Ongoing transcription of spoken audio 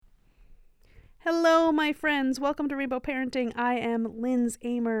Hello, my friends. Welcome to Rainbow Parenting. I am Linz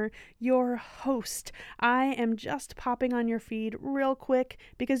Amer, your host. I am just popping on your feed real quick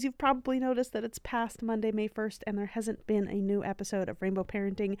because you've probably noticed that it's past Monday, May 1st, and there hasn't been a new episode of Rainbow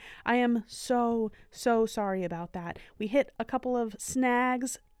Parenting. I am so sorry about that. We hit a couple of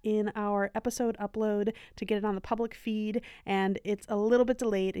snags in our episode upload to get it on the public feed, and it's a little bit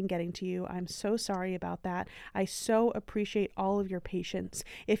delayed in getting to you. I'm so sorry about that. I so appreciate all of your patience.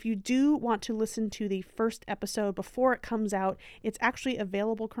 If you do want to listen to the first episode before it comes out, it's actually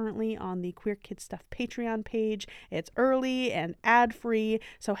available currently on the Queer Kid Stuff Patreon page. It's early and ad-free,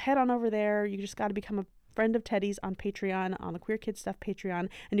 so head on over there. You just got to become a friend of Teddy's on Patreon, on the Queer Kid Stuff Patreon,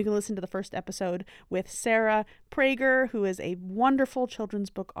 and you can listen to the first episode with Sarah Prager, who is a wonderful children's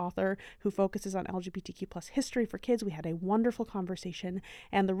book author who focuses on LGBTQ plus history for kids. We had a wonderful conversation,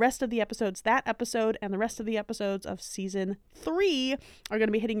 and the rest of the episodes, that episode and the rest of the episodes of season 3 are going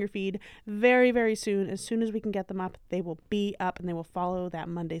to be hitting your feed very soon. As soon as we can get them up, they will be up, and they will follow that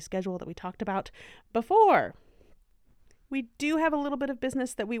Monday schedule that we talked about before. We do have a little bit of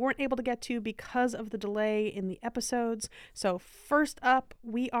business that we weren't able to get to because of the delay in the episodes. So first up,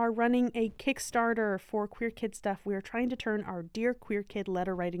 we are running a Kickstarter for Queer Kid Stuff. We are trying to turn our Dear Queer Kid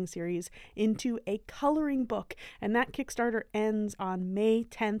letter writing series into a coloring book. And that Kickstarter ends on May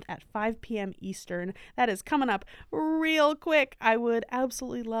 10th at 5 p.m. Eastern. That is coming up real quick. I would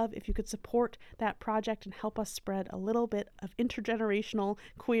absolutely love if you could support that project and help us spread a little bit of intergenerational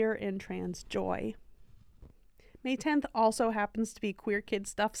queer and trans joy. May 10th also happens to be Queer Kid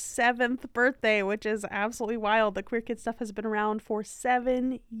Stuff's 7th birthday, which is absolutely wild. The Queer Kid Stuff has been around for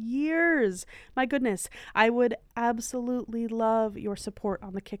 7 years. My goodness, I would absolutely love your support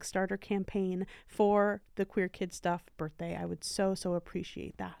on the Kickstarter campaign for the Queer Kid Stuff birthday. I would so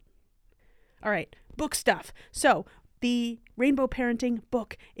appreciate that. All right, book stuff. So the Rainbow Parenting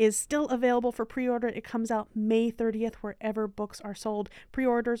book is still available for pre-order. It comes out May 30th wherever books are sold.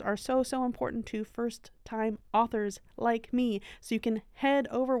 Pre-orders are so important to first-time authors like me. So you can head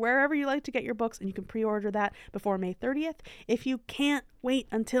over wherever you like to get your books and you can pre-order that before May 30th. If you can't wait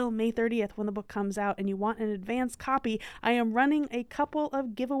until May 30th when the book comes out and you want an advanced copy, I am running a couple of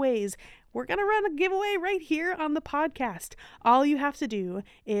giveaways. We're going to run a giveaway right here on the podcast. All you have to do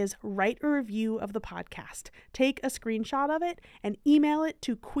is write a review of the podcast. Take a screenshot of it and email it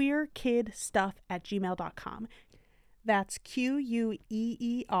to queerkidstuff@gmail.com. That's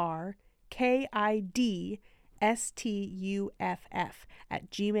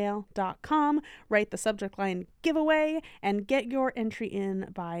QUEERKIDSTUFF@gmail.com. Write the subject line giveaway and get your entry in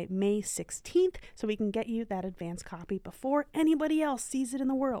by May 16th so we can get you that advance copy before anybody else sees it in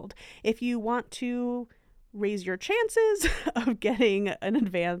the world. If you want to raise your chances of getting an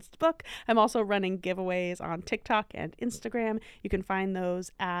advanced book, I'm also running giveaways on TikTok and Instagram. You can find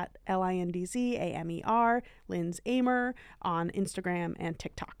those at LINDZAMER, Linz Amer, on Instagram and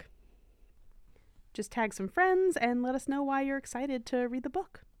TikTok. Just tag some friends and let us know why you're excited to read the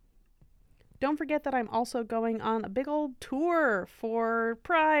book. Don't forget that I'm also going on a big old tour for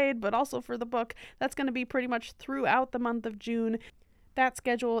Pride, but also for the book. That's going to be pretty much throughout the month of June. That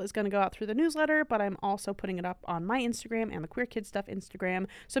schedule is going to go out through the newsletter, but I'm also putting it up on my Instagram and the Queer Kid Stuff Instagram.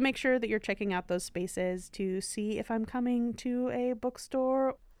 So make sure that you're checking out those spaces to see if I'm coming to a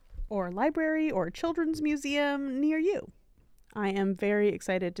bookstore or library or children's museum near you. I am very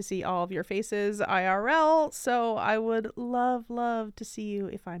excited to see all of your faces IRL, so I would love to see you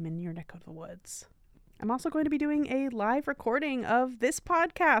if I'm in your neck of the woods. I'm also going to be doing a live recording of this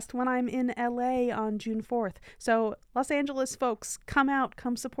podcast when I'm in LA on June 4th. So Los Angeles folks, come out,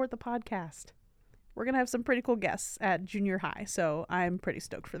 come support the podcast. We're going to have some pretty cool guests at junior high, so I'm pretty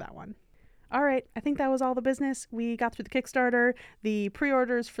stoked for that one. All right, I think that was all the business. We got through the Kickstarter, the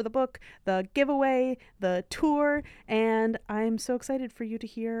pre-orders for the book, the giveaway, the tour, and I'm so excited for you to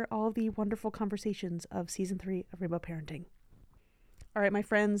hear all the wonderful conversations of Season 3 of Rainbow Parenting. All right, my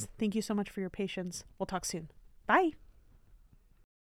friends, thank you so much for your patience. We'll talk soon. Bye.